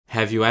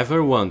Have you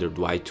ever wondered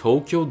why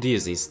Tokyo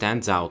Disney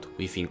stands out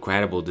with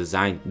incredible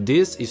design?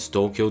 This is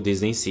Tokyo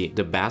Disney Sea,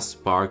 the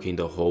best park in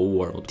the whole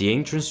world. The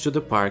entrance to the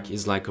park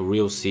is like a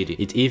real city.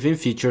 It even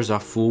features a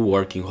full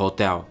working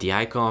hotel. The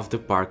icon of the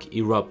park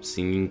erupts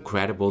in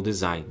incredible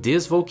design.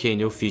 This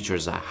volcano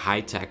features a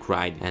high-tech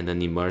ride and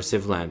an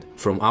immersive land.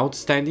 From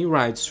outstanding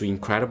rides to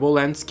incredible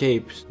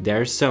landscapes,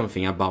 there's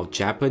something about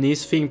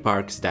Japanese theme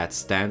parks that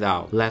stand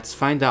out. Let's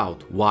find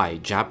out why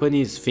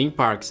Japanese theme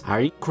parks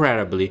are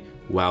incredibly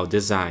well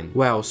designed.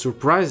 Well,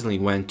 surprisingly,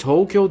 when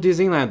Tokyo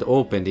Disneyland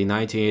opened in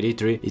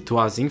 1983, it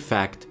was in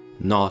fact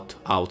not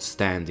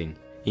outstanding.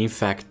 In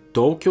fact,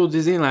 Tokyo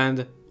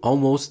Disneyland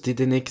almost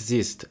didn't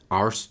exist.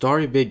 Our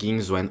story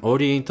begins when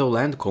Oriental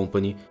Land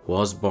Company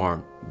was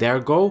born. Their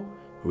goal?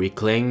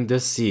 Reclaim the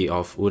Sea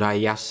of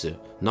Urayasu,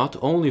 not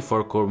only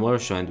for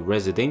commercial and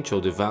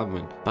residential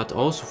development, but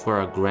also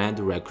for a grand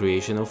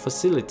recreational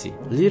facility.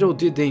 Little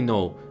did they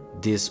know,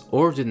 this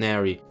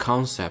ordinary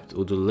concept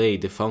would lay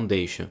the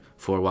foundation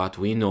for what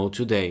we know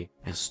today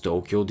as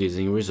Tokyo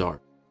Disney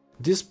Resort.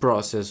 This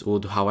process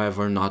would,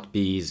 however, not be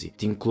easy.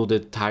 It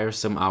included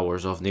tiresome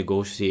hours of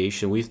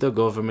negotiation with the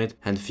government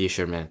and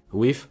fishermen.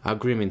 With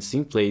agreements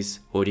in place,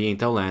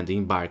 Oriental Land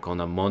embarked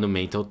on a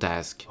monumental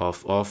task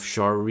of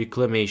offshore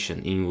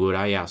reclamation in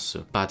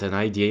Urayasu. But an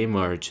idea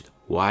emerged.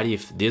 What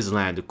if this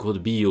land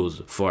could be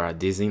used for a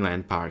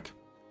Disneyland park?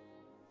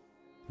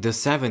 The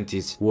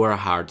 70s were a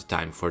hard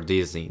time for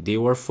Disney. They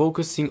were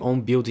focusing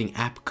on building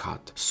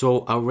Epcot,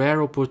 so a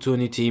rare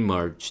opportunity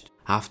emerged.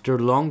 After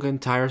long and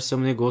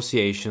tiresome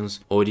negotiations,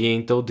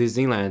 Oriental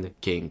Disneyland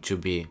came to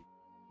be.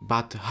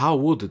 But how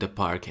would the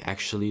park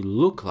actually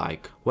look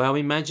like? Well,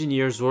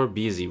 Imagineers were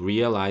busy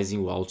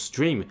realizing Walt's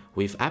dream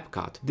with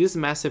Epcot. This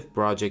massive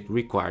project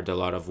required a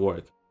lot of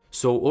work.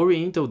 So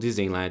Oriental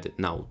Disneyland,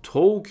 now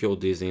Tokyo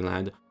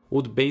Disneyland,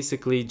 would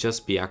basically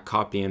just be a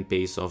copy and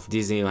paste of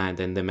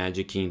Disneyland and the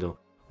Magic Kingdom,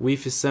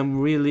 with some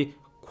really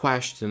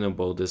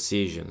questionable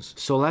decisions.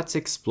 So let's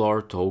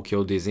explore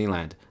Tokyo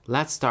Disneyland.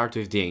 Let's start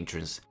with the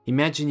entrance.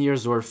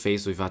 Imagineers were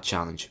faced with a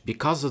challenge.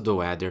 Because of the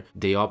weather,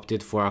 they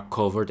opted for a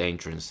covered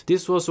entrance.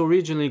 This was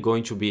originally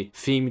going to be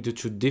themed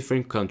to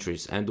different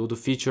countries and would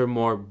feature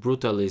more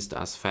brutalist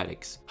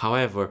aesthetics.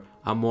 However,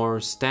 a more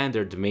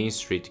standard main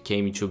street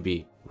came to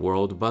be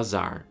World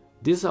Bazaar.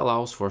 This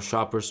allows for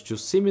shoppers to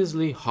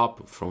seamlessly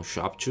hop from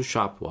shop to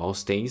shop while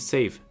staying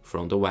safe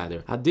from the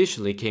weather.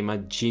 Additionally came a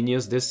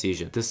genius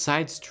decision. The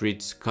side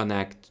streets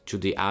connect to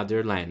the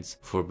other lands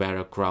for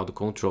better crowd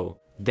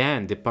control.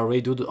 Then the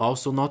parade would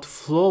also not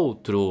flow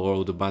through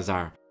World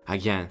Bazaar,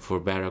 again for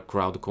better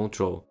crowd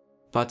control.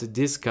 But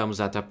this comes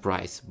at a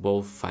price,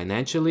 both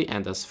financially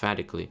and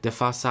aesthetically. The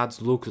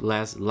facades look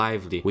less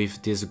lively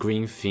with this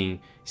green theme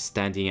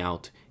standing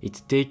out.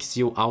 It takes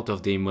you out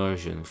of the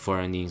immersion for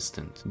an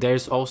instant.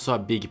 There's also a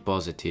big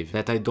positive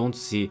that I don't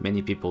see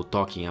many people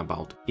talking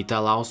about. It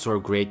allows for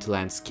great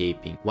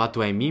landscaping. What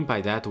do I mean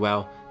by that?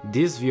 Well,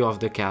 this view of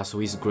the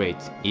castle is great.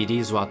 It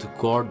is what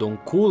Gordon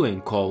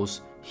Cullen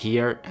calls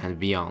here and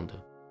beyond.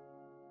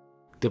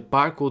 The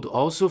park would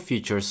also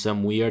feature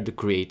some weird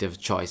creative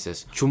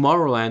choices.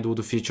 Tomorrowland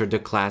would feature the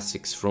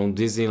classics from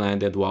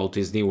Disneyland and Walt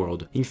Disney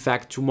World. In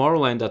fact,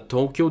 Tomorrowland at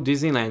Tokyo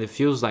Disneyland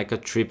feels like a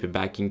trip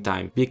back in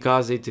time,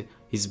 because it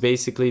is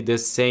basically the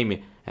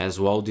same as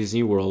Walt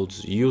Disney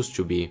World's used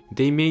to be.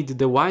 They made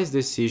the wise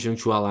decision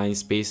to align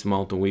Space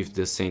Mountain with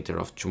the center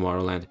of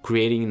Tomorrowland,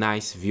 creating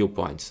nice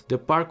viewpoints. The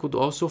park would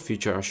also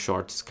feature a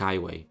short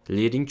skyway,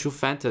 leading to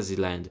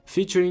Fantasyland,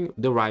 featuring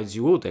the rides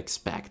you would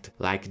expect,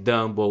 like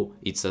Dumbo,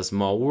 It's a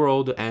Small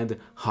World and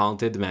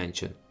Haunted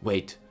Mansion.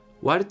 Wait,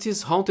 what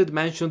is Haunted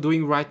Mansion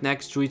doing right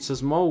next to It's a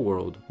Small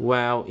World?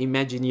 Well,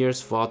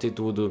 Imagineers thought it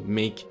would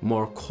make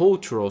more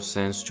cultural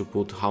sense to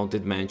put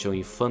Haunted Mansion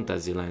in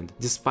Fantasyland,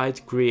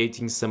 despite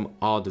creating some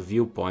odd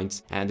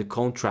viewpoints and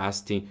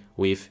contrasting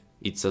with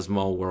It's a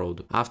Small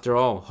World. After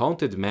all,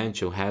 Haunted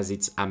Mansion has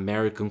its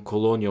American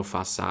colonial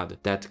facade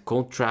that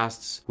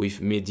contrasts with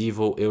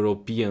medieval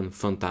European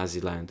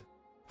Fantasyland.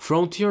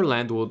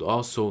 Frontierland would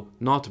also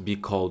not be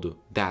called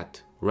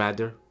that,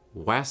 rather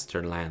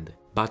Westernland.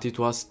 But it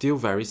was still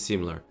very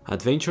similar.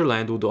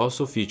 Adventureland would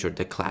also feature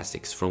the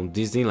classics from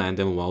Disneyland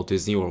and Walt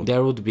Disney World.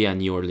 There would be a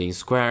New Orleans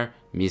Square,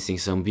 missing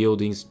some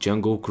buildings,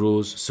 Jungle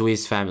Cruise,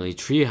 Swiss Family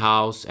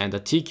Treehouse and a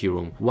Tiki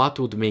Room. What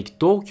would make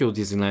Tokyo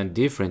Disneyland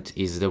different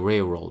is the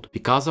railroad.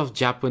 Because of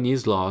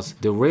Japanese laws,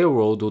 the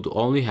railroad would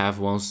only have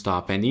one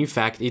stop, and in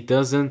fact it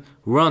doesn't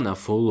run a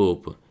full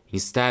loop.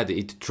 Instead,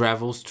 it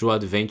travels through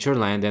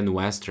Adventureland and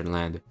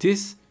Westernland.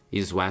 This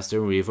is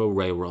Western River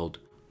Railroad.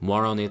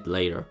 More on it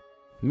later.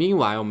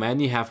 Meanwhile,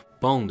 many have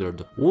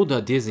pondered, would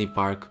a Disney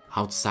park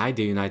outside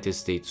the United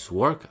States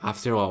work?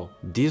 After all,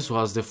 this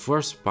was the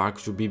first park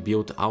to be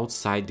built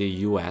outside the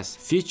US,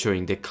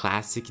 featuring the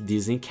classic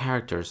Disney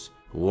characters.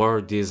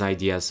 Were these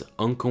ideas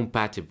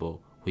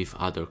incompatible with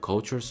other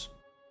cultures?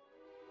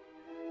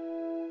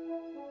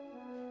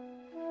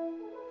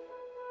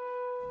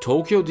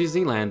 Tokyo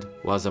Disneyland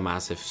was a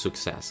massive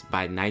success.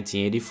 By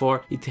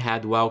 1984, it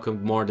had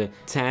welcomed more than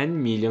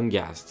 10 million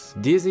guests.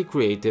 Disney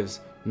creatives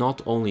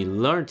not only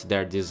learned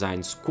their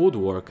designs could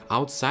work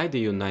outside the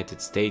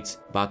United States,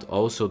 but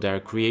also their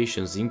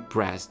creations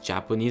impressed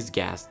Japanese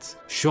guests,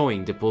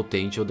 showing the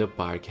potential the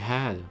park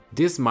had.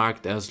 This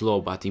marked a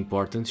slow but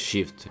important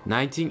shift.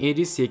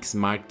 1986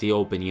 marked the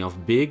opening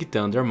of Big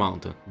Thunder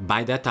Mountain.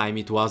 By that time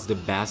it was the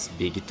best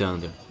Big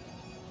Thunder.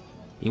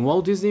 In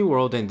Walt Disney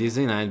World and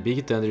Disneyland,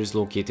 Big Thunder is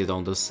located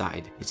on the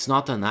side. It's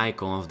not an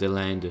icon of the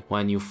land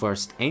when you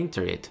first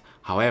enter it.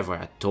 However,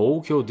 at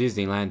Tokyo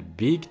Disneyland,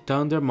 Big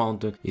Thunder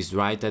Mountain is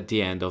right at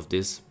the end of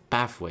this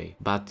pathway.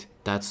 But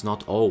that's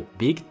not all.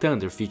 Big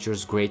Thunder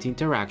features great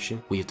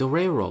interaction with the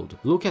railroad.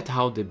 Look at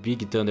how the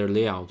Big Thunder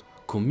layout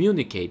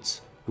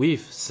communicates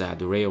with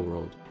said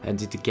railroad. And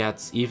it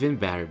gets even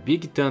better.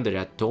 Big Thunder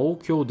at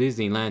Tokyo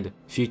Disneyland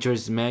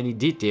features many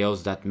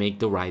details that make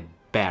the ride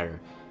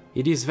better.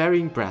 It is very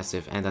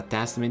impressive and a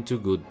testament to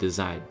good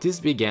design.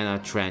 This began a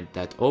trend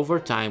that over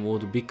time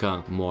would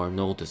become more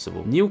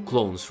noticeable. New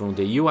clones from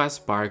the US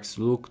parks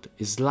looked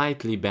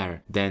slightly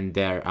better than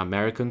their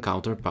American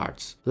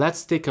counterparts.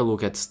 Let's take a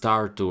look at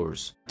Star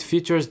Tours. It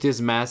features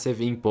this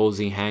massive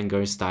imposing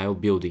hangar-style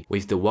building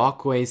with the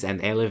walkways and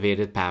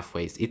elevated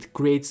pathways. It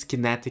creates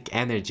kinetic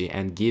energy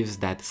and gives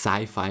that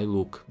sci-fi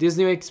look. This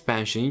new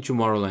expansion in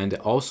Tomorrowland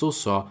also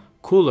saw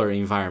cooler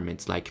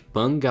environments like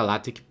Pan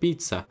Galactic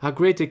Pizza, a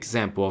great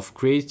example of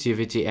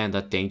creativity and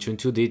attention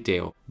to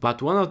detail.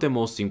 But one of the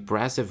most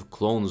impressive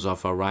clones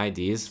of a ride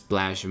is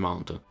Splash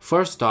Mountain.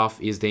 First off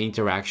is the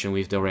interaction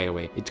with the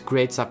railway. It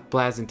creates a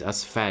pleasant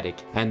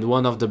aesthetic and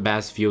one of the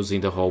best views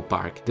in the whole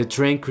park. The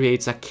train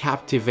creates a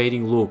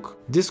captivating look.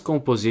 This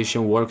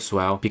composition works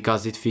well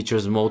because it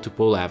features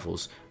multiple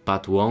levels,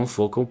 but one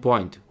focal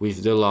point,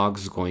 with the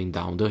logs going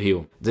down the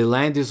hill. The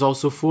land is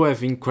also full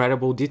of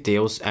incredible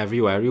details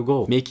everywhere you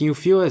go, making you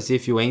feel as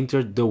if you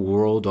entered the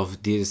world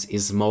of these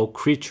small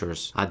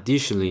creatures.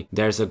 Additionally,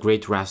 there's a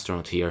great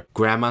restaurant here,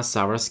 Grandma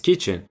Sarah's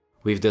Kitchen,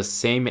 with the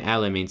same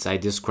elements I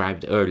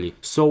described earlier.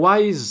 So why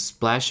is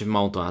Splash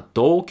Mountain at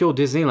Tokyo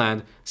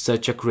Disneyland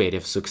such a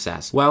creative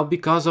success? Well,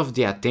 because of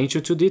the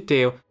attention to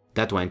detail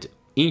that went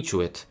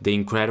into it, the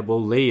incredible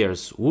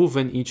layers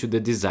woven into the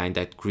design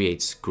that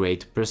creates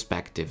great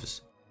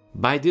perspectives.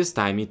 By this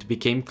time it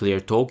became clear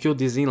Tokyo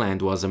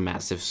Disneyland was a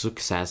massive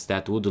success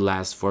that would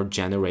last for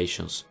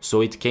generations,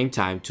 so it came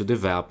time to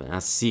develop a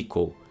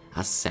sequel,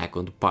 a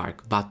second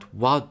park. But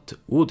what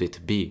would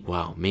it be?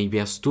 Well, maybe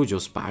a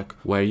studios park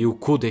where you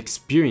could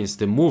experience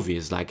the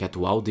movies like at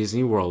Walt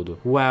Disney World.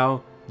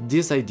 Well,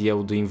 this idea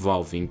would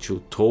evolve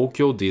into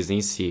Tokyo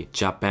Disney Sea.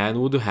 Japan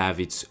would have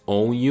its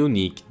own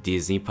unique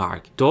Disney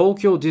park.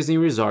 Tokyo Disney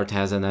Resort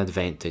has an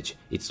advantage.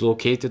 It's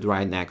located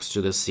right next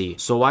to the sea,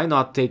 so why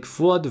not take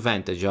full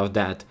advantage of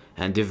that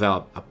and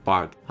develop a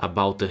park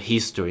about the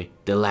history,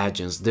 the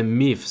legends, the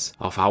myths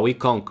of how we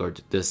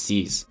conquered the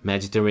seas.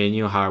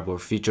 Mediterranean Harbor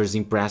features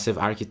impressive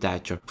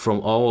architecture from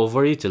all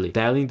over Italy,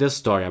 telling the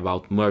story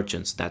about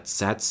merchants that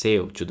set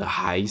sail to the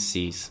high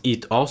seas.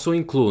 It also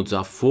includes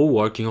a full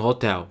working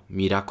hotel,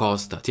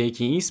 Miracosta,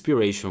 taking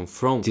inspiration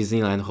from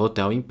Disneyland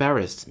Hotel in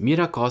Paris.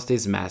 Miracosta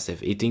is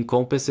massive. It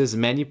encompasses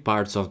many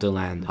parts of the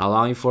land,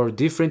 allowing for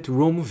different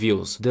room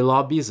views. The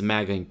lobby is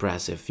mega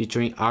impressive,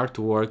 featuring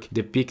artwork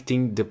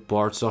depicting the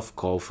ports of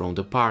call from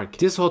the park.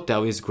 This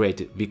hotel is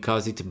great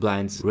because it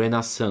blends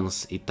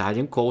Renaissance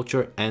Italian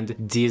culture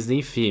and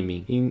Disney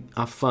theming in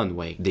a fun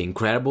way. The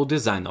incredible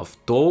design of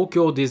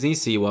Tokyo Disney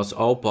Sea was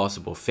all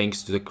possible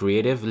thanks to the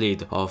creative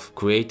lead of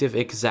creative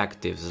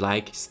executives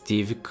like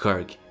Steve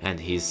Kirk and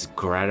his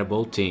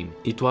incredible team.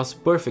 It was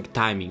perfect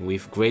timing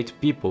with great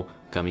people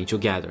coming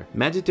together.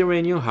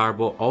 Mediterranean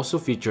Harbor also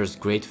features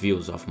great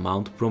views of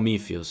Mount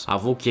Prometheus, a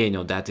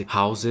volcano that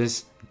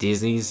houses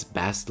Disney's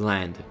best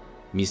land,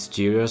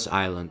 Mysterious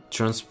Island,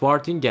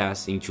 transporting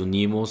guests into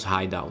Nemo's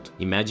hideout.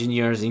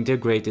 Imagineers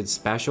integrated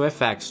special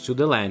effects to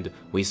the land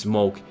with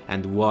smoke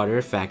and water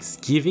effects,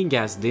 giving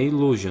guests the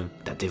illusion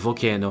that the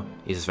volcano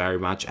is very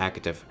much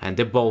active, and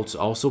the boats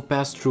also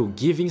pass through,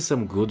 giving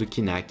some good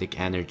kinetic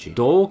energy.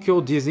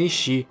 Tokyo Disney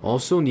Sea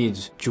also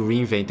needs to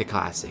reinvent the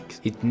classics.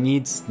 It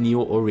needs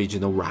new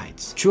original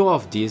rides. Two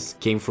of these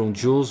came from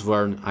Jules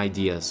Verne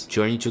ideas: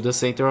 Journey to the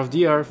Center of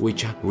the Earth,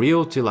 which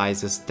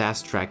reutilizes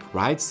Test Track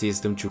ride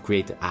system to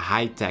create a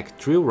high-tech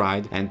thrill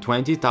ride, and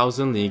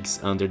 20,000 Leagues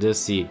Under the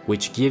Sea,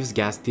 which gives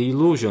guests the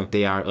illusion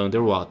they are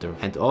underwater,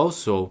 and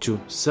also to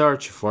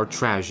Search for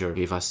Treasure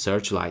with a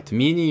searchlight,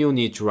 meaning you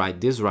need to ride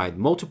this ride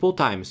multiple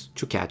times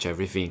to catch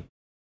everything.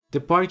 The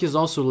park is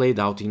also laid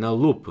out in a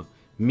loop,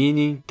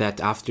 meaning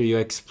that after you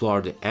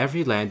explored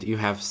every land you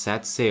have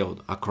set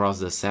sailed across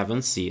the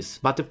 7 seas.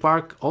 But the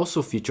park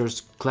also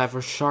features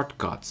clever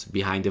shortcuts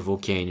behind the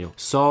volcano,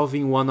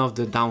 solving one of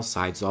the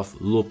downsides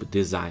of loop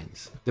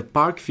designs. The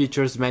park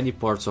features many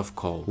ports of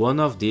call.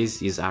 One of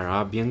these is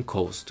Arabian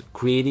Coast,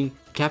 creating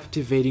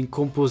captivating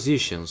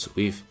compositions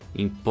with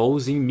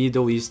imposing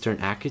Middle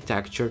Eastern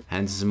architecture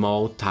and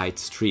small tight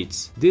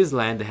streets. This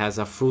land has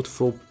a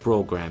fruitful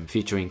program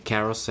featuring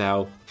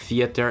carousel,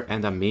 theater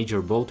and a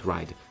major boat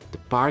ride. The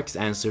park's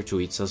answer to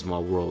It's a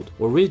Small World.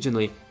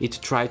 Originally, it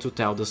tried to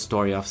tell the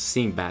story of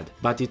Sindbad,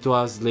 but it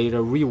was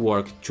later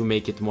reworked to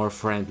make it more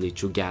friendly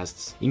to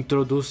guests,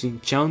 introducing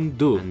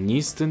Chengdu, an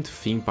instant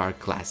theme park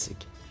classic.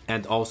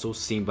 And also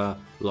Simba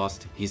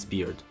lost his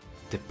beard.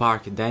 The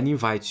park then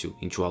invites you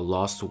into a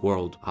lost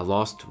world, a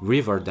lost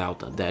river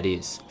delta that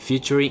is,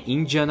 featuring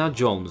Indiana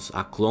Jones,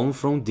 a clone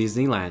from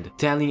Disneyland,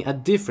 telling a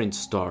different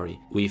story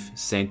with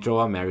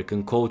Central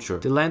American culture.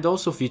 The land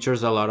also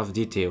features a lot of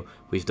detail,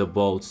 with the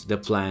boats, the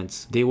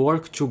plants. They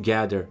work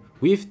together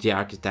with the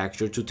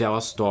architecture to tell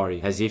a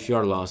story, as if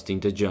you're lost in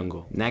the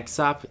jungle. Next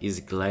up is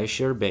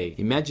Glacier Bay.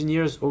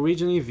 Imagineers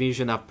originally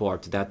envisioned a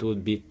port that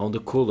would be on the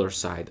cooler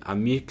side, a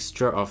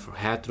mixture of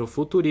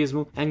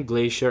retrofuturism and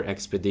glacier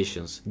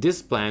expeditions.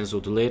 These plans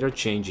would later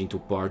change into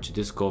Port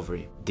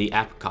Discovery, the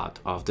Epcot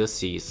of the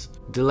seas.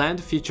 The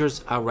land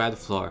features a red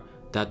floor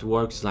that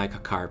works like a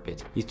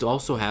carpet. It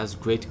also has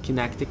great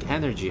kinetic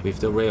energy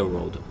with the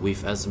railroad,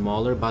 with a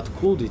smaller but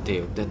cool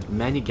detail that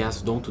many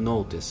guests don't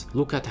notice.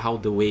 Look at how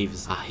the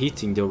waves are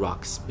hitting the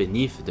rocks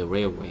beneath the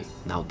railway.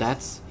 Now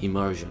that's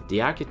immersion.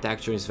 The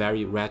architecture is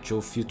very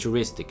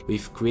retro-futuristic,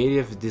 with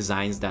creative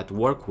designs that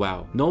work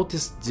well.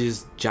 Notice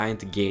this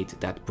giant gate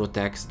that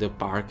protects the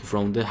park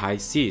from the high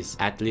seas.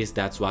 At least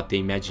that's what the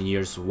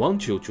Imagineers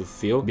want you to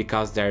feel,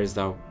 because there is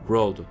a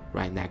road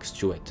right next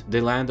to it.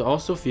 The land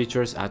also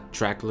features a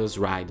trackless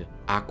ride,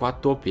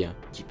 Aquatopia.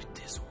 Keep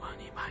this one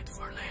in mind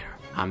for later.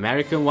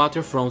 American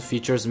Waterfront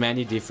features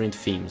many different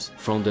themes,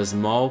 from the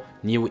small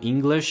New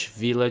English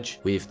village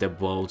with the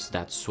boats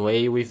that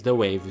sway with the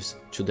waves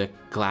to the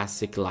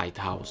classic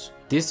lighthouse.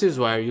 This is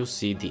where you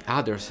see the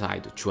other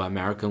side to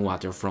American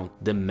Waterfront,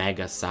 the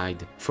mega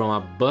side, from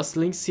a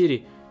bustling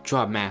city to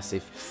a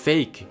massive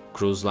fake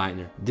cruise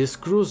liner. This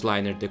cruise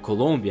liner, the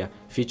Columbia,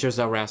 features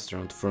a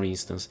restaurant, for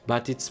instance,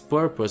 but its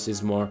purpose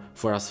is more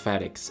for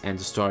aesthetics and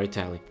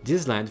storytelling.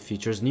 This land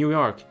features New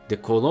York. The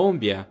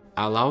Columbia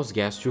allows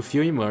guests to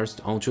feel immersed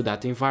onto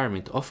that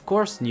environment. Of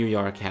course, New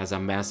York has a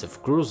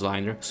massive cruise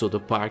liner, so the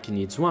park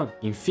needs one.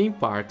 In theme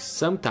parks,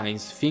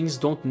 sometimes things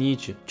don't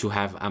need to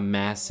have a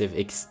massive,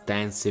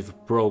 extensive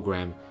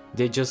program.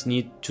 They just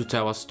need to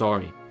tell a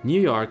story. New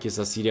York is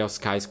a city of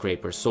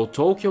skyscrapers, so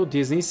Tokyo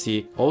Disney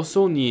Sea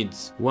also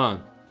needs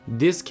one.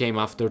 This came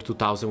after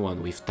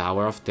 2001 with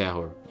Tower of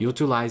Terror,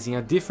 utilizing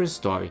a different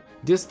story.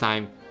 This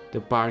time,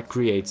 the park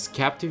creates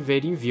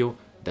captivating view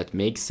that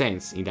makes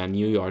sense in a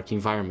New York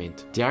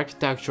environment. The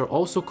architecture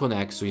also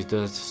connects with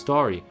the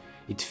story.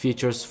 It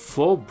features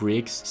faux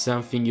bricks,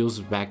 something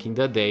used back in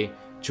the day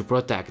to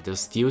protect the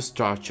steel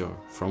structure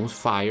from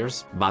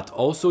fires, but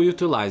also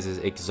utilizes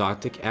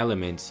exotic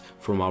elements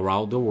from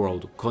around the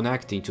world,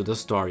 connecting to the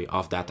story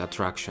of that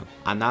attraction.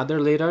 Another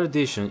later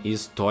addition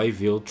is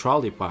Toyville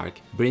Trolley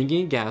Park,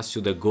 bringing guests to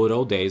the good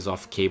old days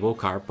of cable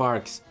car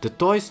parks. The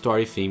Toy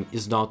Story theme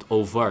is not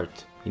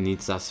overt in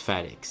its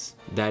aesthetics.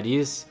 That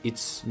is,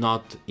 it's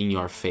not in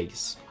your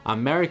face.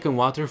 American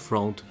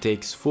Waterfront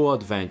takes full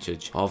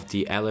advantage of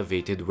the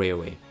elevated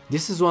railway.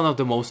 This is one of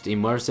the most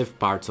immersive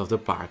parts of the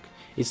park.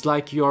 It's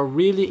like you're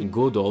really in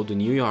good old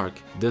New York.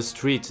 The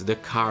streets, the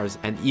cars,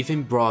 and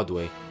even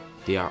Broadway,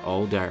 they are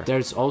all there.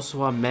 There's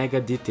also a mega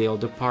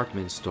detailed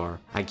department store,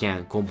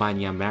 again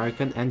combining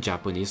American and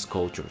Japanese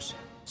cultures.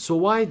 So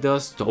why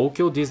does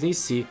Tokyo Disney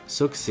Sea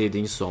succeed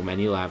in so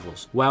many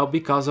levels? Well,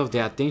 because of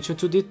the attention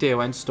to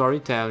detail and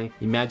storytelling,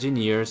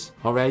 Imagineers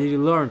already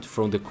learned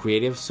from the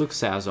creative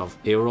success of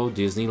Euro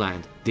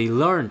Disneyland. They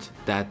learned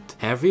that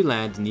every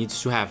land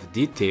needs to have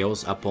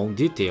details upon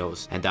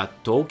details, and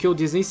at Tokyo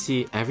Disney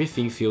Sea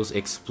everything feels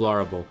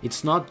explorable.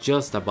 It's not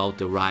just about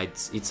the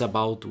rides, it's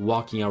about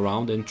walking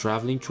around and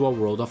traveling to a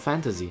world of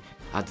fantasy,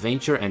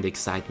 adventure and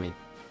excitement.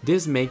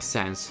 This makes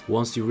sense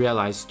once you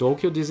realize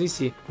Tokyo Disney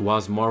Sea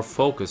was more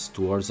focused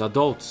towards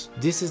adults.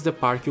 This is the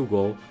park you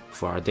go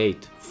for a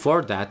date.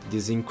 For that,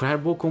 this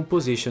incredible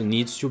composition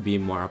needs to be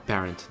more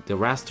apparent. The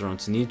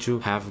restaurants need to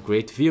have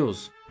great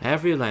views.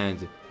 Every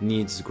land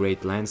needs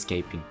great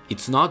landscaping.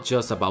 It's not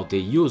just about the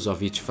use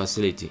of each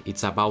facility,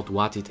 it's about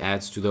what it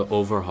adds to the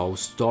overall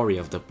story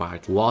of the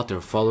park. Water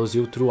follows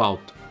you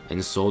throughout,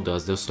 and so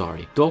does the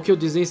story. Tokyo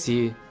Disney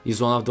Sea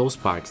is one of those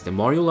parks. The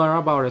more you learn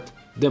about it,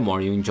 the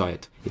more you enjoy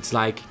it. It's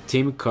like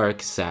Tim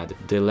Kirk said,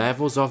 the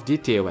levels of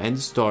detail and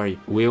story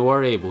we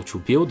were able to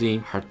build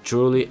in are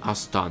truly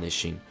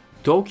astonishing.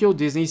 Tokyo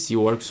Disney Sea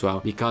works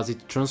well because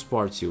it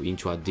transports you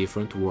into a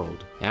different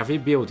world. Every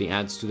building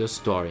adds to the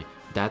story.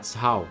 That's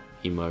how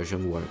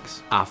immersion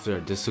works. After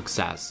the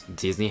success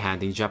Disney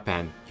had in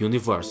Japan,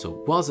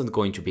 Universal wasn't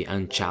going to be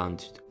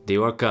unchallenged. They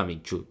were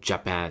coming to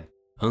Japan.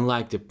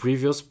 Unlike the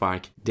previous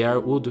park, there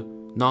would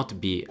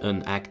not be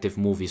an active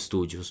movie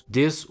studios.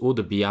 This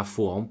would be a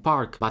full-on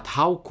park, but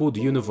how could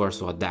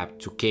Universal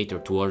adapt to cater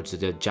towards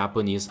the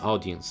Japanese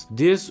audience?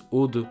 This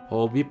would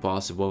all be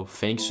possible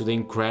thanks to the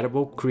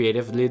incredible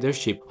creative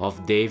leadership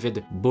of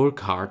David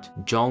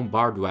Burkhart, John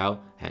Bardwell,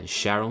 and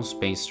Sharon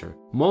Spencer.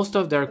 Most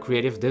of their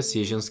creative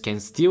decisions can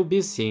still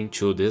be seen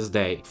to this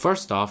day.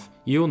 First off,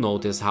 you'll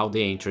notice how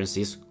the entrance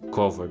is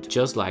covered,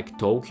 just like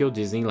Tokyo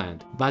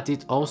Disneyland. But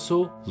it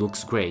also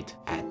looks great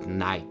at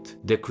night.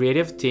 The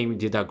creative team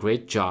did a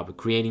great job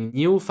creating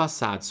new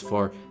facades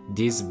for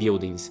these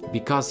buildings,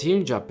 because here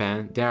in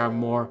Japan there are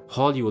more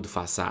Hollywood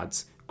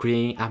facades,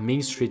 creating a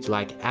Main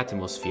Street-like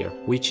atmosphere,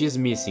 which is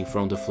missing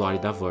from the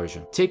Florida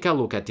version. Take a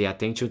look at the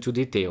attention to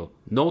detail.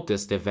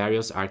 Notice the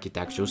various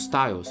architectural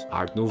styles: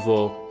 Art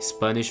Nouveau,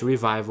 Spanish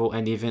Revival,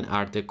 and even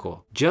Art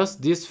Deco.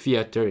 Just this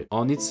theater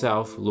on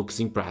itself looks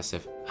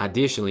impressive.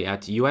 Additionally,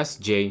 at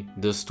USJ,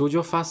 the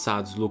studio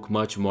facades look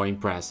much more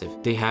impressive.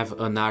 They have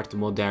an Art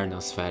Moderne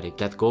aesthetic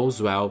that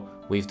goes well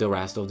with the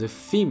rest of the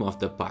theme of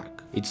the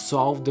park. It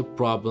solved the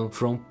problem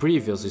from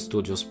previous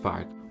Studios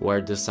Park,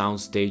 where the sound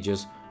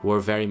stages were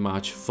very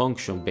much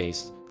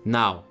function-based.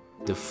 Now,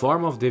 the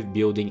form of the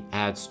building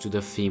adds to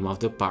the theme of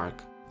the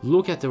park.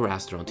 Look at the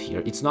restaurant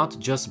here. It's not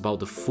just about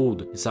the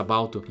food, it's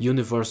about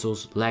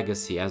Universal's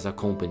legacy as a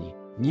company.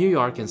 New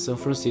York and San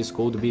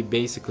Francisco would be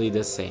basically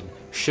the same.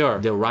 Sure,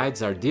 the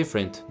rides are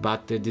different,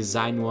 but the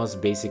design was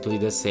basically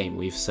the same,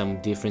 with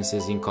some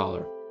differences in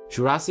color.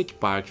 Jurassic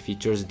Park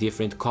features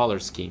different color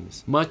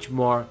schemes, much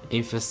more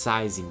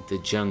emphasizing the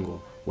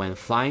jungle. When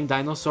Flying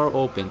Dinosaur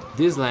opened,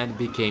 this land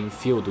became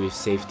filled with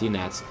safety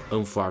nets,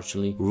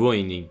 unfortunately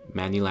ruining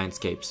many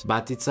landscapes.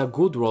 But it's a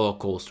good roller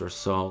coaster,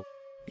 so...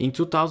 In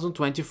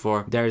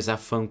 2024, there is a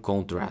fun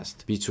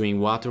contrast between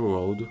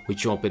Waterworld,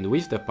 which opened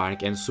with the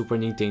park, and Super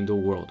Nintendo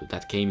World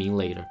that came in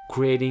later,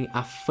 creating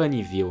a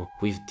funny view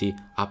with the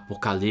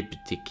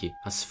apocalyptic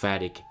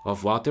aesthetic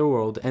of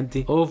Waterworld and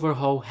the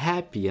overall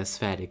happy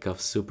aesthetic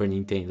of Super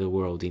Nintendo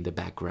World in the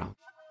background.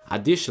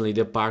 Additionally,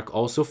 the park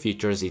also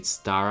features its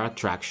star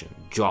attraction,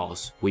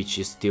 Jaws,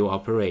 which still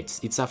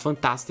operates. It's a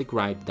fantastic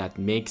ride that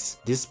makes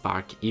this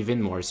park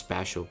even more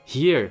special.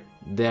 Here,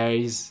 there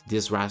is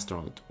this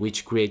restaurant,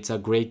 which creates a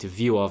great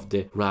view of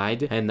the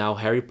ride, and now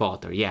Harry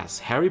Potter. Yes,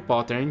 Harry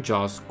Potter and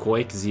Jaws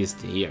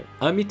coexist here.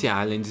 Amity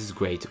Island is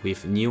great,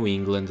 with New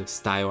England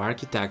style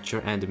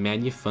architecture and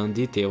many fun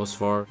details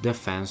for the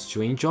fans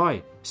to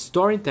enjoy.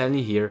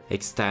 Storytelling here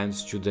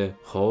extends to the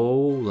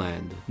whole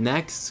land.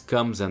 Next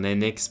comes an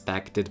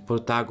unexpected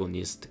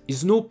protagonist,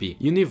 Snoopy.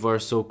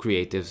 Universal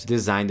Creatives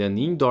designed an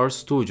indoor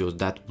studio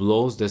that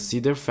blows the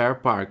Cedar Fair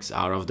parks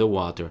out of the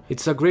water.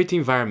 It's a great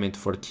environment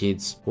for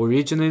kids.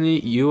 Originally,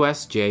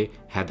 USJ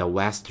had a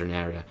western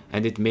area,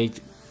 and it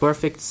made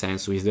perfect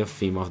sense with the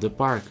theme of the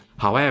park.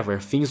 However,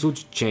 things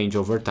would change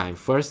over time.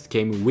 First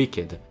came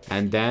Wicked,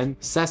 and then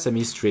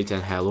Sesame Street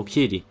and Hello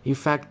Kitty. In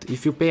fact,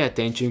 if you pay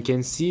attention, you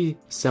can see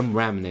some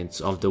remnants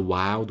of the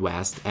Wild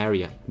West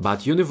area.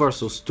 But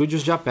Universal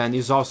Studios Japan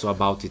is also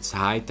about its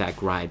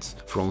high-tech rides.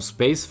 From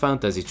Space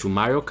Fantasy to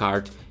Mario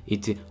Kart,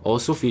 it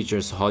also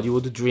features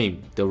Hollywood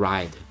Dream, the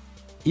ride.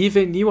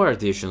 Even newer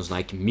additions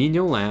like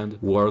Minion Land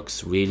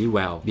works really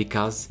well,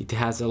 because it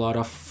has a lot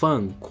of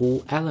fun,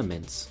 cool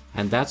elements.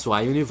 And that's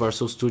why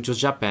Universal Studios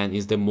Japan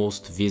is the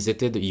most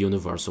visited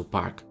Universal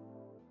park.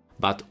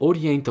 But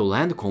Oriental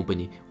Land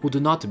Company would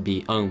not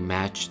be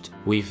unmatched.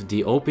 With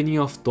the opening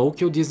of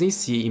Tokyo Disney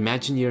Sea,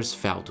 Imagineers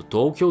felt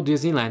Tokyo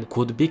Disneyland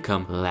could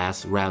become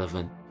less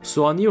relevant.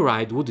 So a new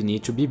ride would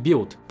need to be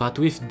built, but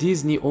with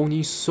Disney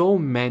owning so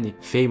many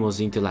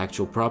famous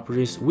intellectual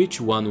properties, which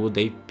one would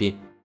they be?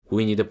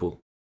 Winnie the Pooh.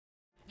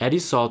 Eddie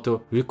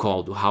Soto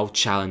recalled how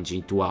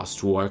challenging it was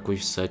to work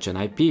with such an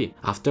IP.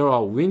 After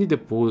all, Winnie the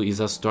Pooh is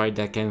a story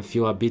that can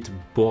feel a bit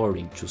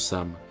boring to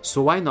some.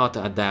 So why not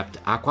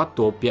adapt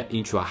Aquatopia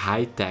into a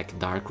high-tech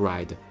dark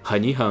ride?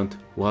 Honey Hunt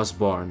was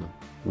born.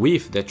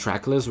 With the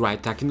trackless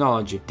ride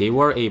technology, they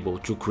were able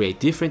to create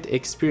different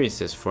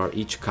experiences for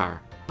each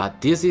car. But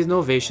this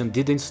innovation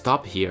didn't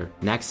stop here.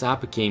 Next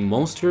up came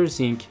Monsters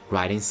Inc.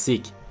 Ride and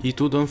Seek.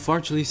 It would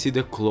unfortunately see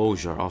the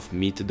closure of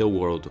Meet the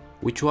World,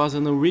 which was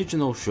an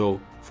original show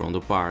from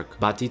the park,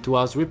 but it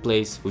was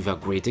replaced with a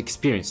great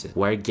experience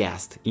where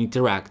guests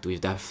interact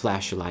with the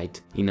flashlight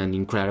in an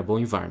incredible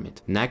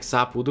environment. Next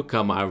up would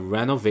come a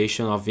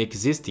renovation of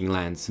existing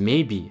lands,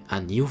 maybe a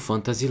new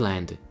fantasy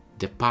land.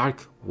 The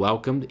park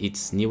welcomed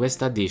its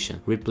newest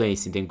addition,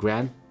 replacing the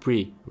Grand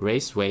Prix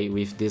Raceway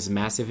with this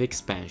massive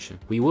expansion.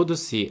 We would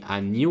see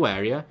a new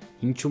area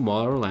in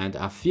Tomorrowland,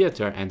 a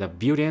theater, and a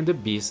Beauty and the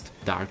Beast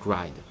dark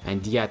ride.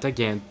 And yet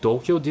again,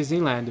 Tokyo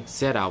Disneyland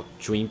set out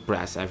to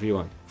impress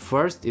everyone.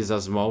 First is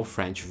a small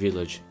French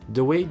village.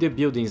 The way the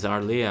buildings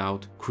are laid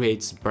out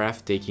creates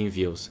breathtaking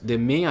views. The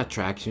main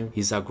attraction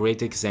is a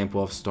great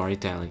example of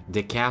storytelling.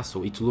 The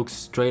castle, it looks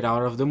straight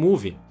out of the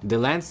movie. The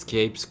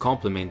landscapes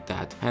complement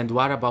that. And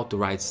what about the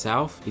ride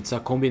itself? It's a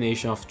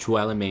combination of two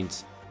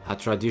elements: a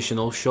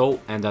traditional show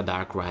and a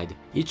dark ride.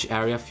 Each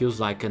area feels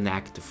like an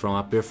act from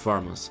a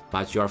performance,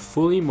 but you are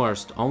fully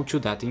immersed onto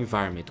that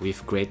environment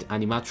with great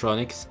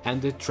animatronics and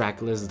the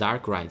trackless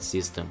dark ride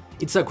system.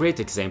 It's a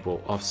great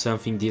example of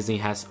something Disney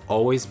has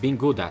always been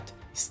good at: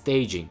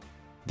 staging.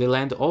 The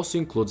land also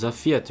includes a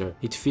theater.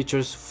 It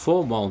features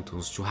full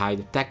mountains to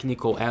hide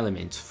technical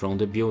elements from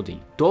the building.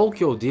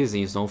 Tokyo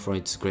Disney is known for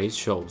its great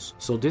shows,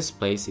 so this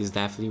place is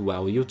definitely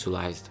well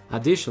utilized.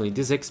 Additionally,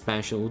 this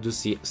expansion would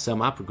see some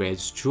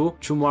upgrades to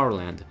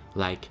Tomorrowland,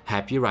 like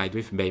Happy Ride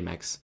with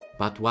Baymax.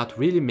 But what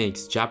really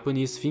makes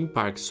Japanese theme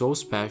parks so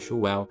special,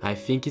 well, I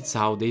think it's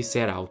how they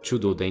set out to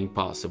do the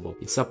impossible.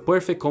 It's a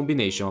perfect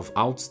combination of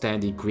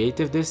outstanding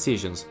creative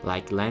decisions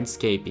like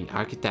landscaping,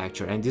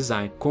 architecture and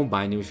design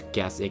combined with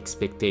guest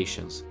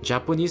expectations.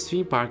 Japanese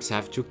theme parks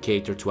have to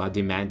cater to a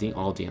demanding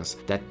audience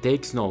that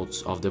takes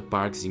notes of the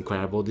park's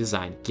incredible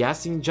design.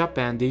 Guests in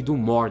Japan, they do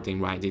more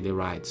than riding the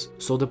rides,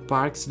 so the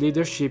park's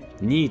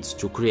leadership needs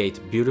to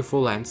create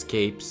beautiful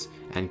landscapes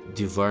and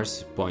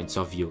diverse points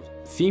of view.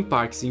 Theme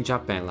parks in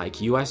Japan like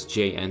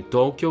USJ and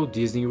Tokyo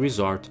Disney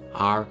Resort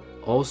are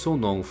also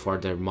known for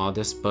their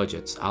modest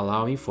budgets,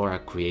 allowing for a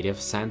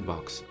creative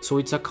sandbox. So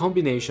it's a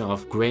combination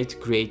of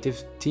great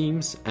creative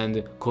teams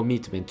and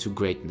commitment to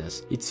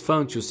greatness. It's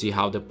fun to see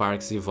how the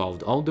parks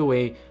evolved all the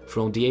way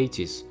from the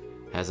 80s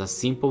as a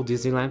simple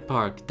Disneyland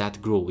park that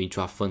grew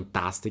into a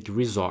fantastic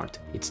resort.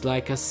 It's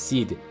like a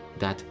seed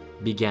that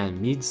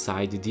began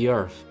mid-side the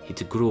earth.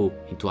 It grew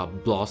into a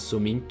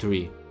blossoming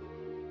tree.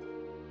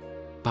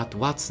 But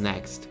what's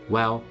next?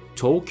 Well,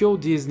 Tokyo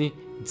Disney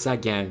is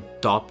again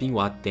topping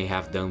what they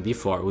have done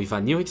before with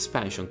a new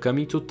expansion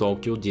coming to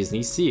Tokyo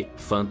Disney Sea,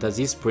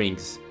 Fantasy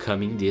Springs,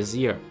 coming this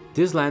year.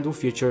 This land will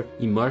feature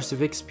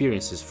immersive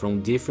experiences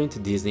from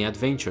different Disney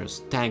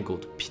adventures,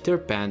 Tangled, Peter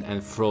Pan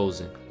and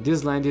Frozen.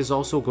 This land is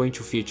also going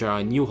to feature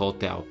a new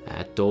hotel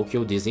at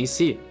Tokyo Disney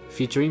Sea,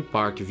 featuring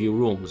park view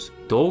rooms.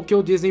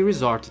 Tokyo Disney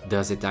Resort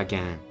does it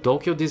again.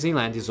 Tokyo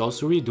Disneyland is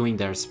also redoing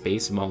their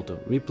Space Mountain,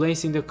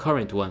 replacing the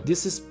current one.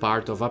 This is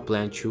part of a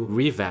plan to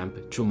revamp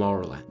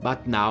Tomorrowland.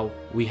 But now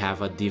we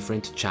have a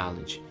different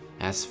challenge.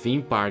 As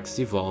theme parks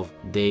evolve,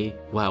 they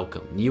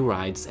welcome new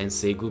rides and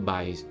say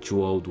goodbye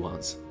to old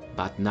ones.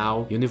 But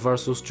now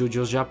Universal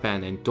Studios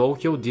Japan and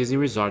Tokyo Disney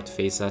Resort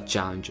face a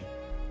challenge.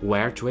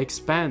 Where to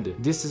expand?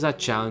 This is a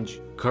challenge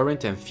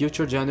current and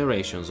future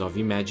generations of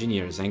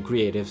Imagineers and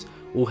creatives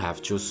will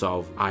have to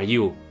solve. Are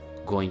you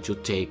going to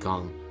take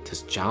on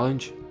this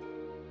challenge?